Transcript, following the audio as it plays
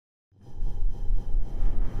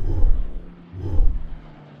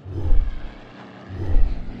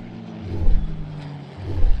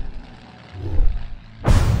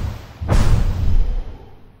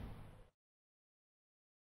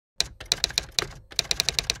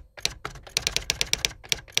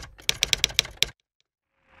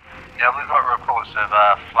Yeah, we've got reports of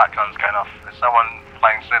flat guns going off. Is someone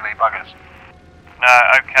playing silly buggers? No,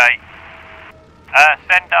 okay.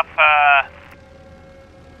 Send up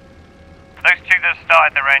those two that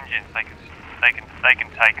started their engines. They can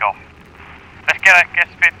take off. Let's get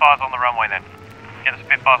Spitfires on the runway then. Get the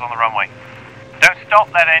Spitfires on the runway. Don't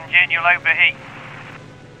stop that engine. You'll overheat.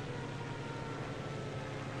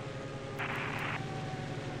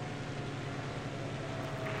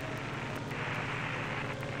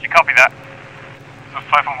 Did you copy that? The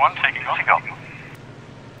 5-1 taking off. Hey,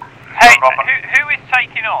 who is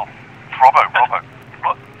taking off? Robbo.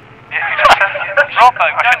 What? Yeah, you just said Robbo,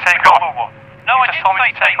 I should take off or what? No, I didn't say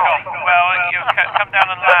take off. Well, you come down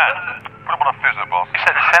and land. Put him on a fizzer, boss. You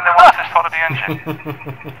said send them on to start the engine.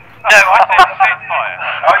 No, I said Spitfire.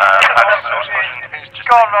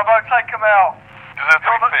 Go on, Robbo, take him out.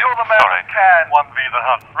 You're the man who can. 1v the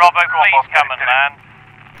hunt. Robbo, please come and land.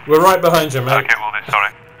 We're right behind you, mate. Okay, well then, sorry.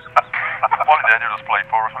 What did you just play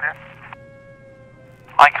for us, will you?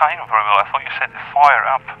 I can't even very well. I thought you said fire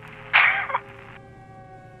up.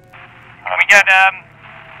 Can we get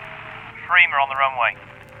Freemer on the runway?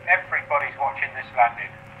 Everybody's watching this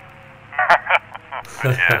landing.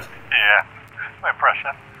 yeah. No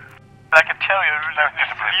pressure. I can tell you,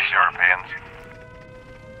 these Europeans.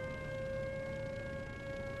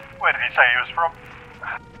 Where did he say he was from?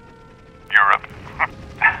 Europe.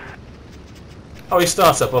 Oh, he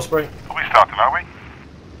starts up, Osprey. Are we starting, are we?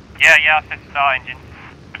 Yeah, I said start engine.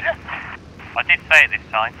 Yeah. I did say it this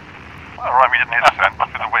time. Alright, we didn't hear the sound, but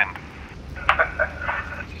for the wind.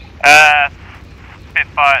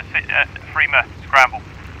 Spitfire, Freemer, scramble.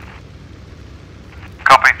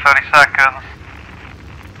 Copy, 30 seconds.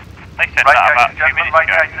 They said that about 2 minutes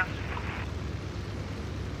ago.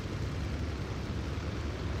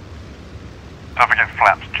 Don't forget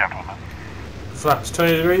flaps, gentlemen. Flaps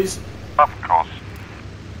 20 degrees. Of course.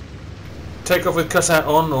 Take off with cutout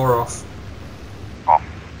on or off? Off.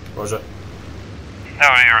 Roger.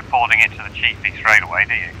 No, you're reporting it to the chiefy straight away,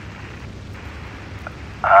 do you?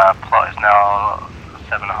 Plot is now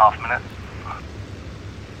 7.5 minutes.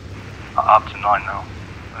 Up to 9 now.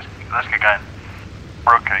 Let's get going.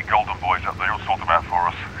 We're okay, golden boys up there, you'll sort them out for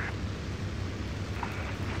us.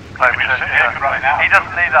 He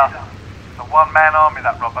doesn't need us. It's a one-man army,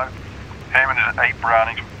 that Robbo. Him and his 8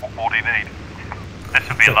 Brownings, what do you need? This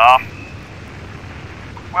will be a laugh.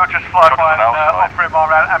 We'll just fly by and offer him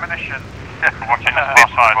our ammunition. Watching the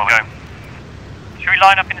Spitfires go. Should we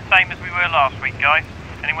line up in the same as we were last week, guys?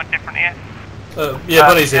 Anyone different here? Yeah,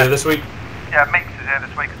 Bunny's here this week. Yeah, Mix is here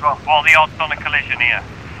this week as well. What are the odds on a collision here?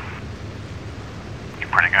 It's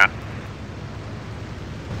pretty good.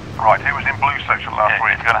 Right, who was in blue section last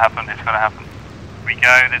week? It's going to happen, We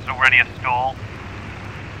go, there's already a stall.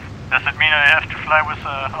 Does it mean I have to fly with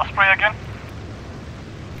Osprey again?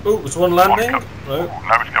 Oh, was one landing? No. No,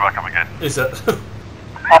 let's go back up again. Is that?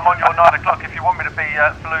 I'm on your 9 o'clock if you want me to be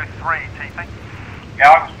blue 3, TP. Yeah,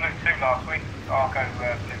 I was blue 2 last week. I'll go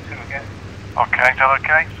blue 2 again. Okay, is that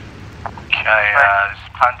okay? Okay, this is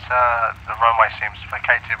Panther. The runway seems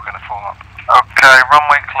vacated. We're going to form up. Okay,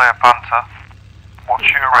 runway clear, Panther. What's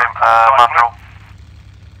your manual?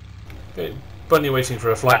 Okay, Bunny waiting for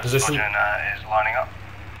a flight position. Squadron is lining up.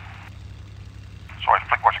 Sorry,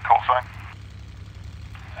 Flick, what's your call sign?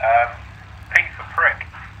 P for prick.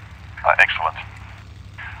 Excellent.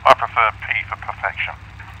 I prefer P for perfection.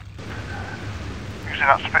 Using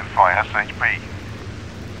that Spitfire SHB.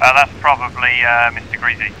 That's probably Mr.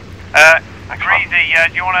 Greasy. Greasy,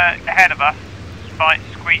 do you want to, ahead of us,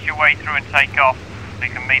 squeeze your way through and take off so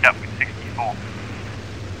you can meet up with 64?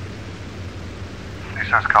 He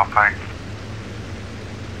says copy.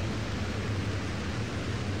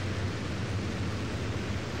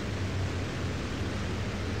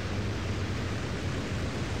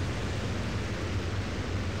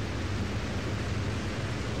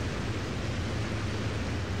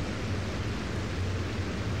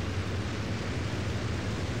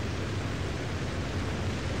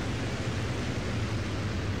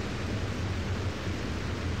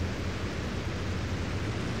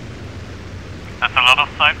 That's a lot of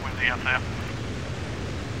side windy out there.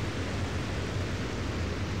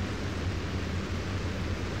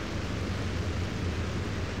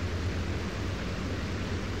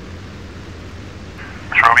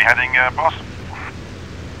 Which way are we heading, boss?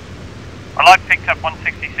 Well, I've picked up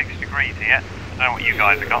 166 degrees here. I don't know what you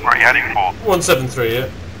guys have got. Where are you heading for? 173, yeah.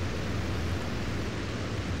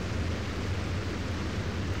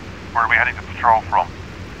 Where are we heading to patrol from?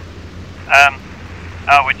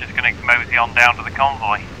 We're just going to mosey on down to the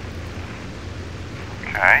convoy.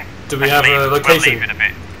 Okay. Do we have a location We'll leave it a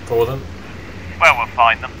bit. for them? Well, we'll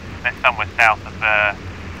find them. They're somewhere south of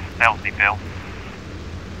Stealthy Bill.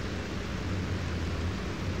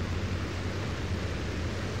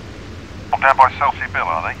 Down by Chelsea Bill,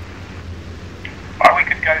 are they? Right, we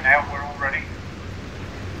could go now, we're all ready.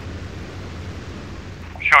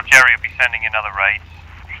 I'm sure Jerry will be sending in other raids.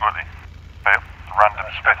 Absolutely. Bill, random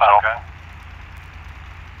spits off.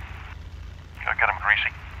 Go get them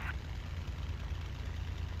greasy.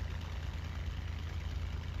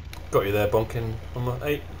 Got you there, Bonkin, on the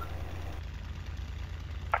 8.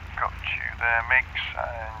 Got you there, Mix,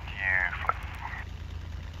 and you, Flip.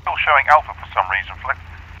 Still showing Alpha for some reason, Flip.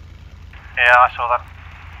 Yeah, I saw that.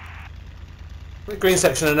 The green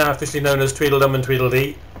section are now officially known as Tweedledum and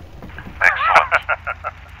Tweedledee. Excellent.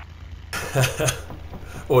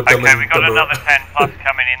 Or Dum Okay, and we got Dumber. another 10 plus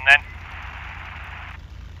coming in then.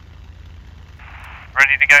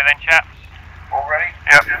 Ready to go then, chaps? All ready?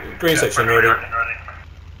 Yep. Green section ready.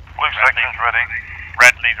 Blue section's ready.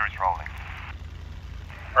 Red leader is rolling.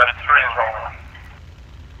 Red 3 is rolling.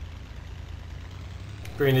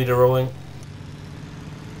 Green leader rolling.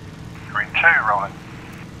 Green 2 rolling.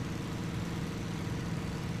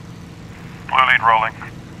 Blue lead rolling.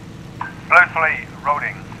 Blue 3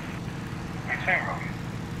 rolling. Blue 2 rolling.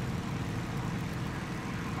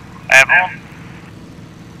 Airborne.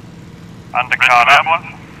 Undercard airborne.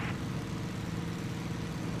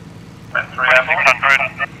 Red 3 airborne.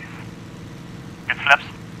 600. Good flaps.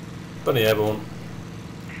 Bunny airborne.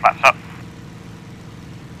 Flaps up.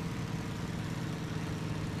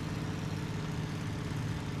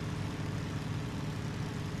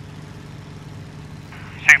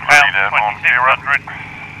 £2, Airborne, 2600.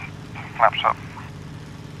 Flaps up.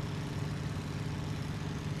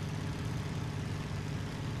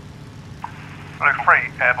 Blue 3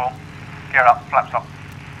 airborne. Gear up, flaps up.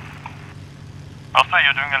 Alpha,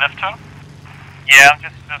 you're doing a left turn? Yeah, I'm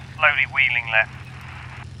just slowly wheeling left.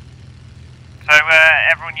 So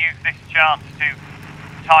everyone use this chance to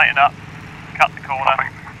tighten up, cut the corner. Copy.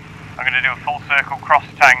 I'm going to do a full circle, cross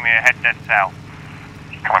Tangmere, head dead south.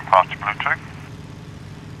 Coming past you, Blue 2.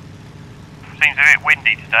 Seems a bit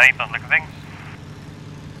windy today, but look at things.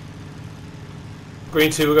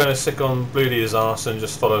 Green 2, we're going to stick on Blue leader's arse and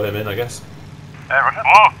just follow him in, I guess. Airborne.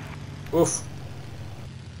 Whoa! Oof.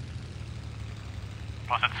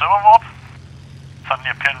 Was it Silver Warp?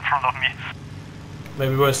 Suddenly appeared in front of me.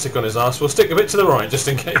 Maybe we won't stick on his arse. We'll stick a bit to the right, just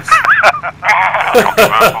in case.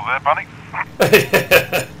 Controversial there, buddy.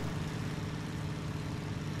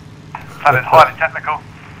 That is highly technical.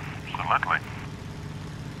 Absolutely.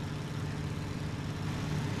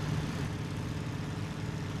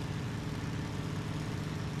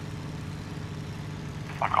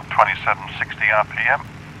 I've got 2760 RPM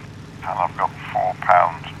and I've got £4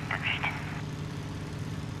 boost.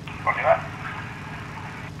 Roger that.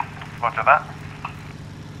 Roger that.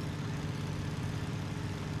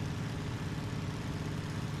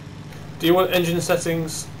 Do you want engine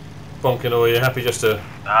settings, Bonkin, or are you happy just to...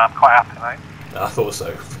 I'm quite happy, mate. I thought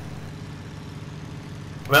so.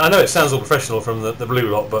 I mean, I know it sounds all professional from the blue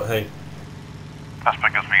lot, but hey. That's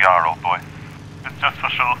because we are, old boy. It's just for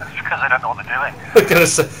sure. It's because they don't know what they're doing. I'm gonna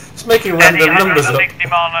say, it's making random numbers up. 60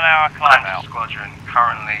 mile an hour climb out. Squadron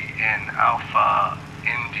currently in Alpha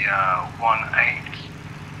India 18.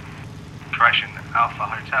 Correction, Alpha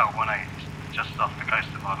Hotel 18, just off the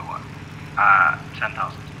coast of Ottawa. 10,000.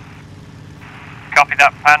 Copy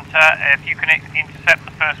that, Panther. If you can intercept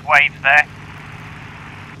the first waves there.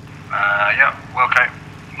 Yeah, well, okay.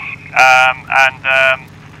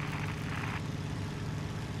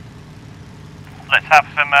 Let's have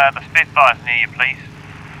some the Spitfires near you, please.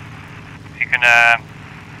 If you can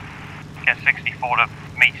get 64 to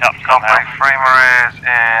meet up somehow. Copy, Freema is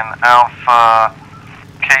in Alpha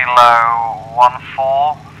Kilo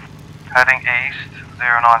 14, heading east,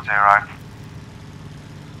 090.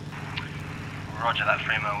 Roger that,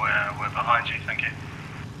 Freema. We're behind you, thank you.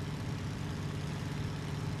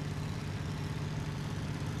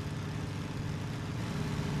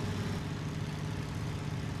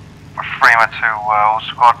 Freema to all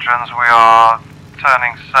squadrons, we are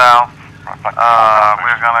turning south.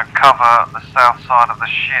 We're going to cover the south side of the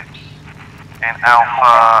ships in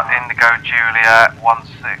Alpha Indigo Juliet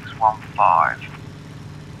 1615.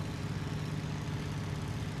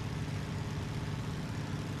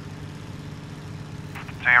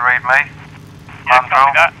 Do you read me? Yeah,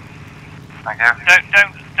 copy that. Thank you.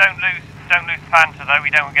 Don't lose Panther though.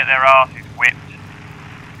 We don't get their asses whipped.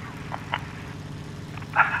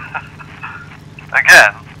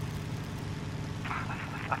 Again?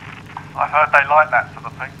 I've heard they like that sort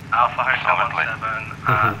of thing. Alpha Hotel Solidly.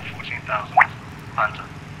 17, 14,000. Panther.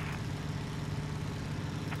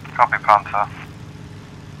 Copy, Panther.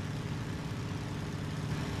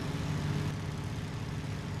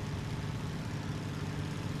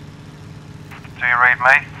 Do you read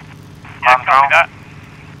me? Yeah, copy that.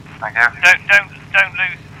 Thank you.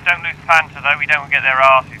 Don't lose Panther though. We don't get their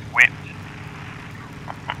asses whipped.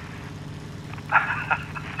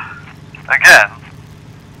 Again?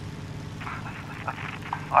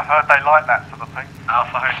 I heard they like that sort of thing.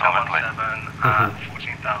 Alpha Hotel Solidly. 17,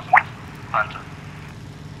 14,000. Panther.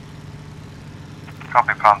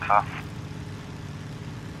 Copy, Panther.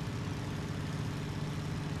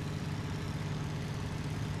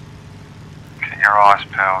 Keep your eyes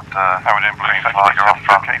peeled. How we doing, Blue? Green flag, you're off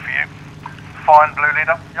front. Okay for you? Fine, Blue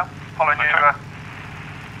Leader. Yep. Following you.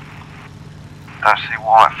 Don't see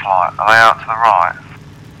white flight. Are they out to the right?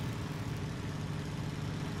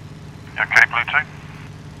 You okay, Blue 2?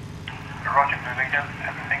 Roger, Blue Leader.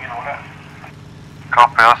 Everything in order.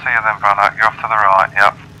 Copy, I'll see you then, brother. You're off to the right,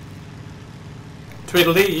 yep.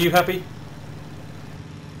 Tweedledee, are you happy?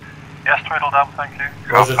 Yes, Tweedledum, thank you.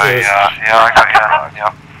 Roger, Copy, cheers. yeah, I got you.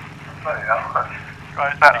 Yep.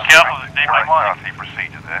 Right, that's careful, they right. might Right.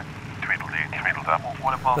 Procedure there. Tweedledee, Tweedledum.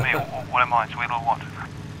 What about me? What am I? Tweedle what?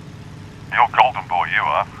 You're golden boy, you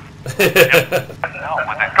are. No,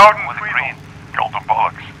 with the Golden with the Tweedle. green, Golden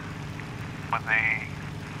bollocks. with the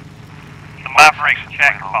Maverick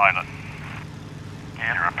check pilot.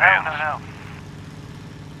 Europeans. No.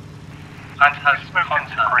 And has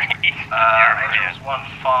contact. Angels 15,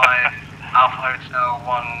 Alpha Hotel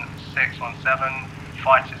 1617,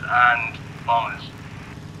 fighters and bombers.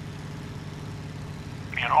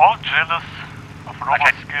 You're all jealous of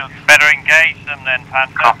robot skills. Better engage them then,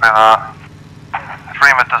 Panther. Copy that.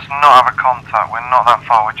 Freeman does not have a contact. We're not that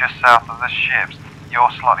far. We're just south of the ships. You're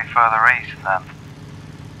slightly further east then.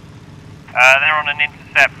 They're on an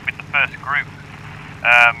intercept with the first group.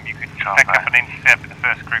 You could pick up an intercept with the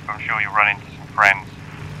first group. I'm sure you'll run into some friends.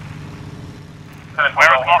 10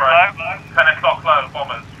 Where o'clock low? 10 o'clock low,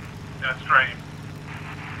 bombers. In a stream.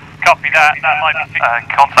 Copy that. That might be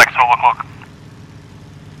 6. Contact 12 o'clock.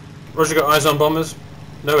 Roger, got eyes on bombers?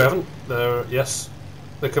 No, we haven't. Yes.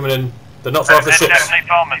 They're coming in. They're not far off the They're ships. definitely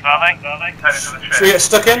bombers, are they? 10 into the ship. Should we get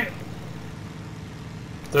stuck in?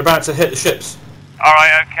 They're about to hit the ships.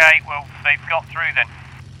 Alright, okay. Well, they've got through then.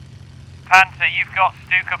 Panther, you've got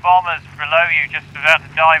Stuka bombers below you, just about to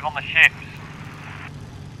dive on the ships.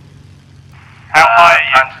 How high are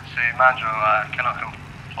you? Panther to Mandrill cannot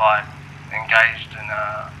comply. Engaged and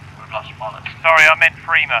we've lost pilots. Sorry, I meant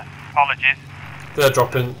Freema. Apologies. They're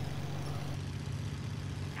dropping.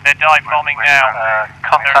 They're dive bombing now. They're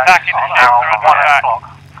Contact attacking the ships. They're under attack.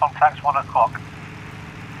 Contact's 1 o'clock.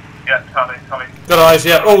 Yeah, Tully. Got eyes,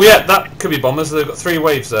 yeah. Oh, yeah, that could be bombers. They've got 3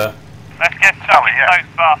 waves there. Let's get stuck in those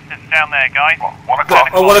bastards down there, guys. 1 o'clock.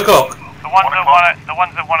 Oh, 1 o'clock. The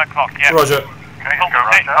ones at 1 o'clock, yeah. Roger. Okay, Pull go the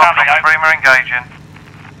right six, now. Tully, over. Freeman engaging.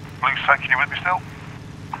 Blue section, you with me still?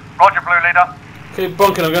 Roger, Blue Leader. Okay,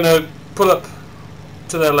 bunking. I'm going to pull up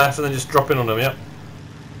to their left and then just drop in on them, yeah?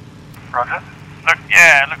 Roger. Look,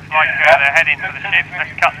 yeah, it looks like they're heading for the ships.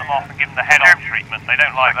 Let's cut them off and give them the head-on treatment. They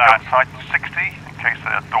don't like that. Outside 60, in case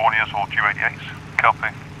they're Dorniers or Q88s. Copy.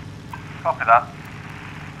 Copy that.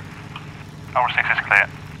 Our 6 is clear.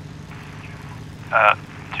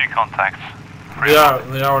 2 contacts. They are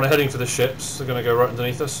on heading for the ships. They're going to go right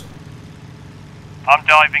underneath us. I'm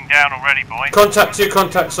diving down already, boys. Contact, 2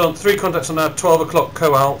 contacts on, 3 contacts on our 12 o'clock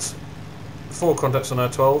co-alt. 4 contacts on our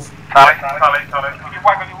 12. Tully. Can you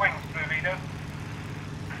waggle your wings, Blue Leader?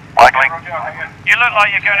 Waggling. You look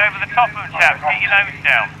like you're going over the top of them, chaps. Get your nose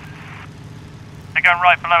down. They're going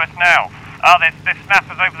right below us now. Oh, there's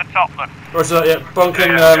snappers over the top, look. Roger that, yeah.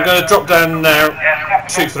 Bunking, I'm going to drop down now.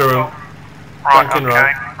 Shoot through them. Right, Bunking okay.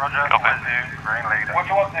 right. Roger. Copy. Green Leader. What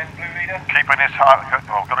do you want then, Blue Leader? Keeping his heart.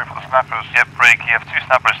 Well, got in for the snappers. Yep, Brig. You have 2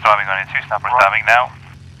 snappers diving on you. 2 snappers diving now.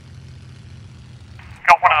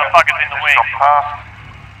 Got one of the buggers in the wing. Stop past.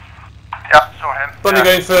 Yep, saw him. Bunny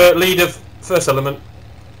going for lead of first element.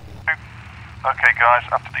 Okay, guys.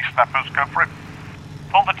 After these snappers, go for it.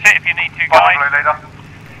 Pull the tit if you need to, Bye, guys. Blue Leader.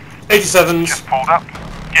 87s. Just pulled up.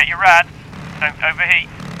 Get your rads. Don't overheat.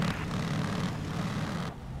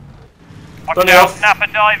 Watch Bunny out, off. snapper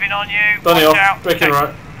diving on you. Bunny Watch off. out. Breaking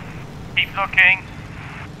right. Keep looking.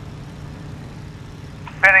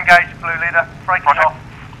 Been engaged, Blue Leader. Breaking Roger. off.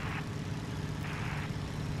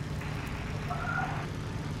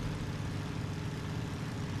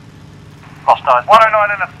 Hostiles. 109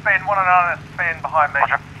 in a spin, 109 in a spin behind me.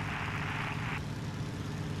 Roger.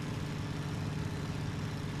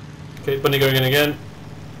 Okay, Bunny going in again.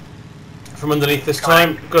 From underneath this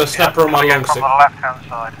time. Got a snapper on my long From stick. the left-hand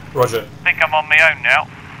side. Roger. I think I'm on my own now.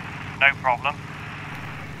 No problem.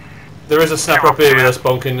 There is a snapper up here with us,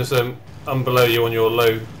 Bunking. There's I'm below you on your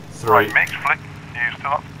low 3. Right, mix flick. You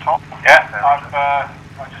still up top? Yeah, I've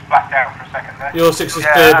I just blacked out for a second there. Your 6 is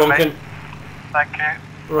clear, Bonkin. Thank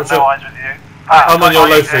you. Roger. No eyes with you. I'm on your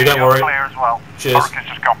low 3, don't worry. Clear as well. Cheers. Hurricane's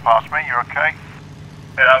just gone past me, you're okay?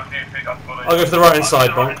 Yeah, do you think I'm fully... I'll go for the right hand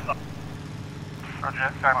side, Bonk.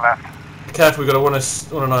 Roger, going left. Be careful, we've got a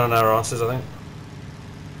 109 on our asses, I think.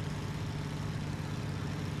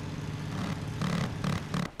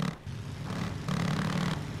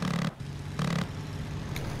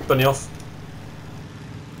 Bunny off.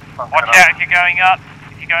 Watch out if you're going up.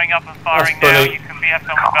 If you're going up and firing That's now, funny. you can have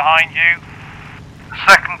someone behind you.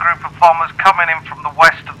 Second group of bombers coming in from the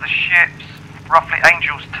west of the ships. Roughly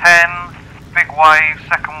Angels 10. Big wave,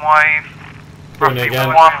 second wave. Bunny Roughly again.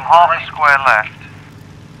 half a square left.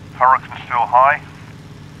 Hurricane still high.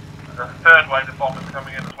 The third wave of bombers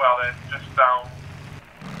coming in as well. They're just down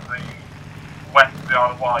the west of the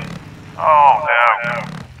Isle of Wight. Oh no.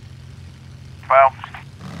 Well,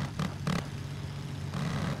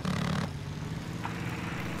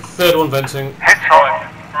 Third one venting. hits on.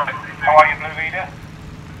 How are you, Blue Leader?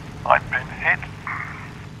 I've been hit.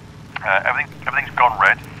 Everything's gone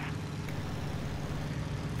red.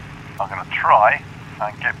 I'm going to try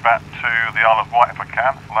and get back to the Isle of Wight if I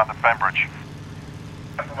can, land at Bembridge.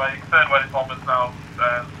 Third wave of bombers now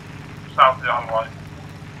south of the Isle of Wight.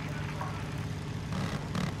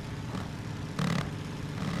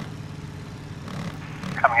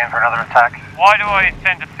 Coming in for another attack. Why do I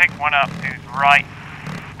tend to pick one up who's right,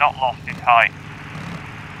 not lost his height?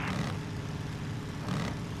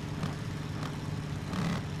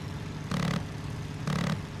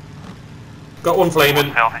 Got one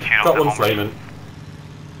flaming. Altitude Got on the one flaming.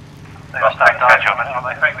 They're staying Catch down. up,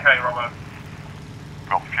 10k, Robbo.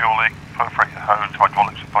 Got fuel leak, perforated hose,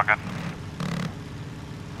 hydraulics are buggered.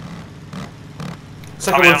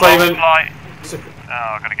 Second I'm in one a long flaming. flight. Second.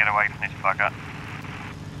 Oh, I've got to get away from this bugger.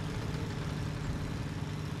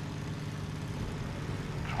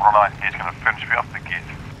 Alright, he's going to finish me off the git.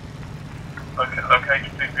 Okay,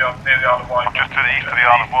 just think beyond near the Isle of Wight. I'm just to the east of the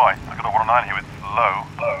Isle of Wight. I've got a 109 here with low.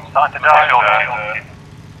 Starting to die.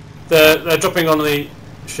 They're dropping on the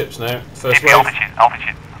ships now. First wave.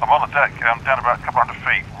 Altitude. I'm on the deck, I'm down about a couple hundred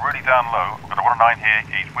feet, really down low. I've got a 109 here,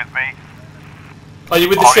 he's with me. Are you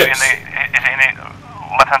with the ships? Is it in the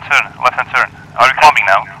left-hand turn? Are we climbing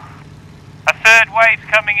now? A third wave's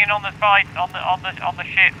coming in on the side, on the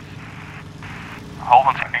ships. Hold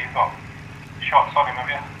on. You've got shots on him, have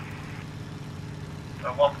you?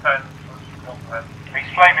 110. He's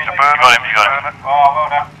flaming. You got him. Oh, well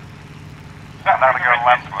done. Now they're going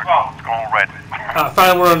land, it's gone all red.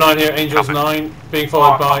 Found 109 here, Angels 9, being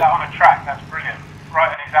followed by... that on a track, that's brilliant.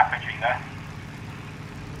 Right in his apogee there.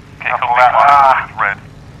 Okay, call that one, red.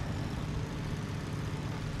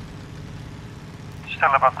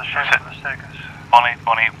 Still above the ship, the stickers. Bonnie,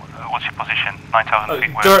 what's your position? 9,000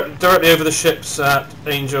 feet west. Directly over the ships at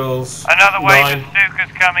Angels Another wave 9. of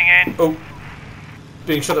Stukas coming in. Oh,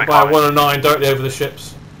 being shot at by a 109 directly over the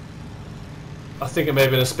ships. I think it may have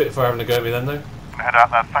been a Spitfire having a go at me then though. I'm gonna head out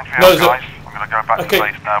there. Thanks for No, your help, guys. I'm gonna go back Okay. to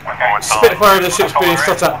base now with more time. Spitfire in the ships being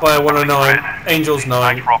shot at by a 109, Angels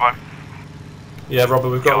 9. Thanks, Robbo. Yeah, Robert,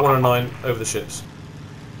 we've got a 109 over the ships.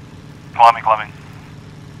 Climbing.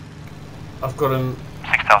 I've got him,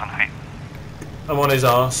 6,000 feet. I'm on his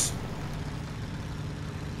arse.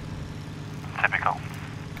 Typical.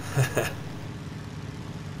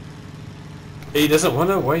 He doesn't want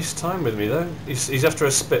to waste time with me though. He's after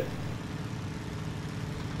a spit.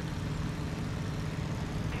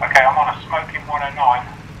 Okay, I'm on a smoking 109.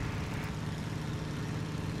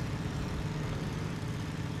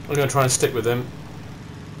 I'm going to try and stick with him.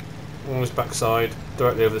 On his backside,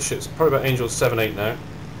 directly over the ships. Probably about Angels 7-8 now.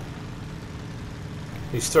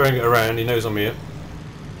 He's throwing it around, he knows I'm here.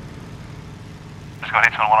 Just got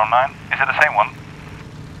hit on 109. Is it the same one?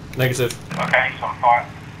 Negative. Okay, he's on fire.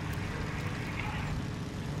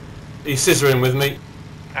 He's scissoring with me.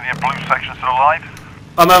 Any blue section still alive?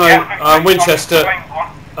 I'm ammo, Yeah, I'm Winchester. flames one.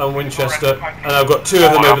 I'm Winchester. And I've got 2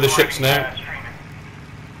 of them over the ships now.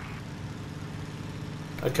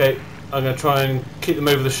 Okay, I'm going to try and keep them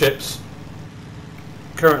over the ships.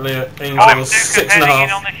 Currently at Angels Stukas heading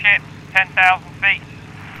in on 6.5. the ships, 10,000 feet.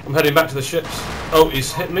 I'm heading back to the ships. Oh,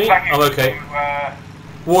 he's hit me? Thank you I'm okay. to,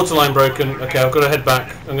 Waterline broken. Okay, I've got to head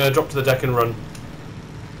back. I'm going to drop to the deck and run.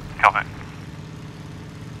 Copy.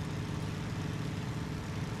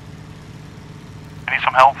 You need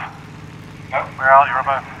some help? No. Where are you,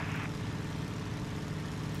 Robbo?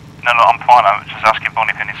 No, I'm fine. I'm just asking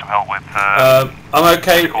Bonnie if you need some help with... I'm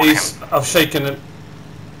okay. recording I've shaken him.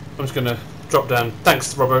 I'm just going to drop down.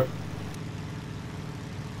 Thanks, Robbo.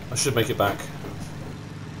 I should make it back.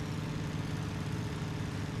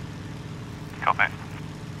 Copy.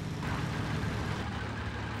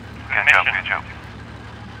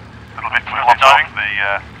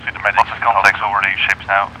 see the medics. Lots of contacts already, ships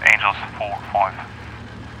now. Angels 4, 5.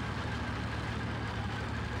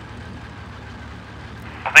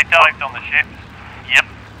 Have they dived on the ships? Yep.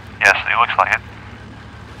 Yes, it looks like it.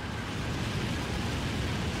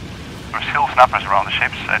 There's still snappers around the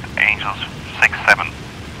ships at Angels 6, 7.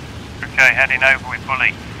 Okay, heading over with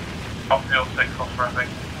Bully. Top field 6 off ramping.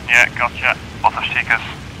 Yeah, gotcha. Lots of Stickers.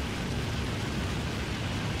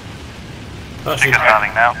 Actually, Stickers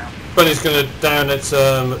landing now. Bunny's going to down at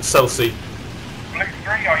Celsi. Blue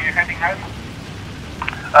 3, are you heading home?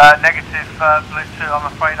 Negative, Blue 2, I'm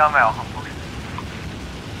afraid I'm out.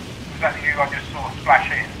 Is that you I just saw splash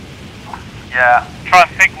in? Yeah. Try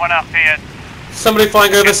and pick one up here. Somebody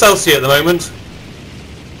flying over Celsi at the moment.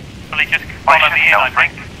 Bully, just follow me in, I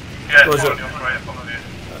think. Yeah, What is follow it? you on the way, follow you.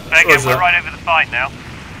 There What is we're that? right over the fight now.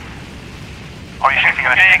 Are you shooting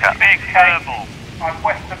at a Big, Sticker? big purple. I'm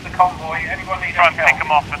west of the convoy, anyone need Try any and pick help?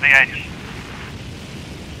 them off at the edge.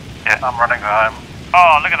 Yes, I'm running home.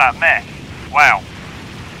 Oh, look at that mess. Wow.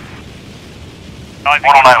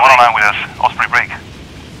 109 with us. Osprey break.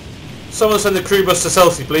 Someone send the crew bus to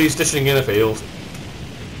Celsi, please. Dishing in a field.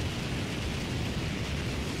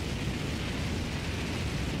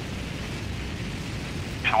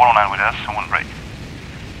 So 109 with us, and 1 break.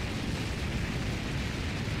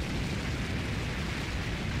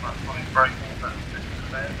 That's one is breaking, that's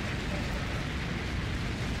 6 there.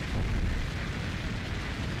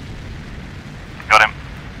 Got him.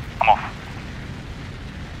 I'm off.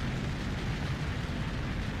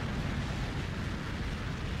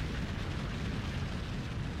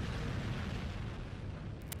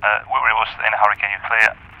 Where was in a hurricane, you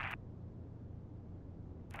clear?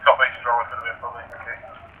 Copy, stroll for the bit from me, okay.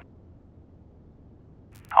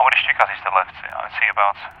 How many Stickers is there left? I see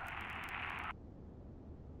about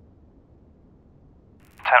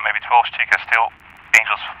 10, maybe 12 Stickers still.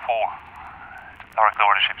 Angels 4. Directly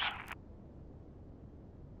over the ships.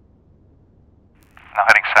 Now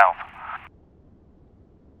heading south.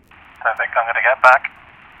 Don't think I'm going to get back.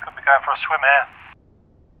 Could be going for a swim here.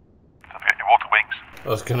 Don't forget your water wings. I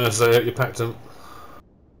was going to say, you packed them.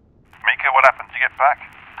 Mika, what happened? Did you get back?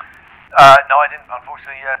 No, I didn't,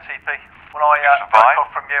 unfortunately, TP. When I broke off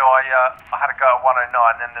from you, I had to go at 109,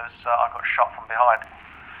 then there was, I got shot from behind.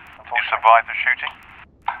 You survived the shooting?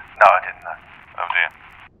 No, I didn't, no. Oh dear.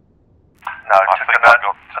 No, I took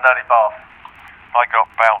an early bath. I got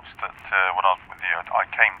bounced at, when I was with you. I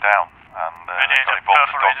came down and only bombs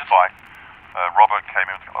stopped by. Robert came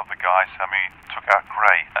in with the other guys and we took out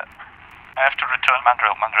Gray. I have to return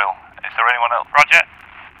Mandrill. Is there anyone else? Roger.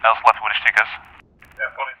 Else left with the Stickers?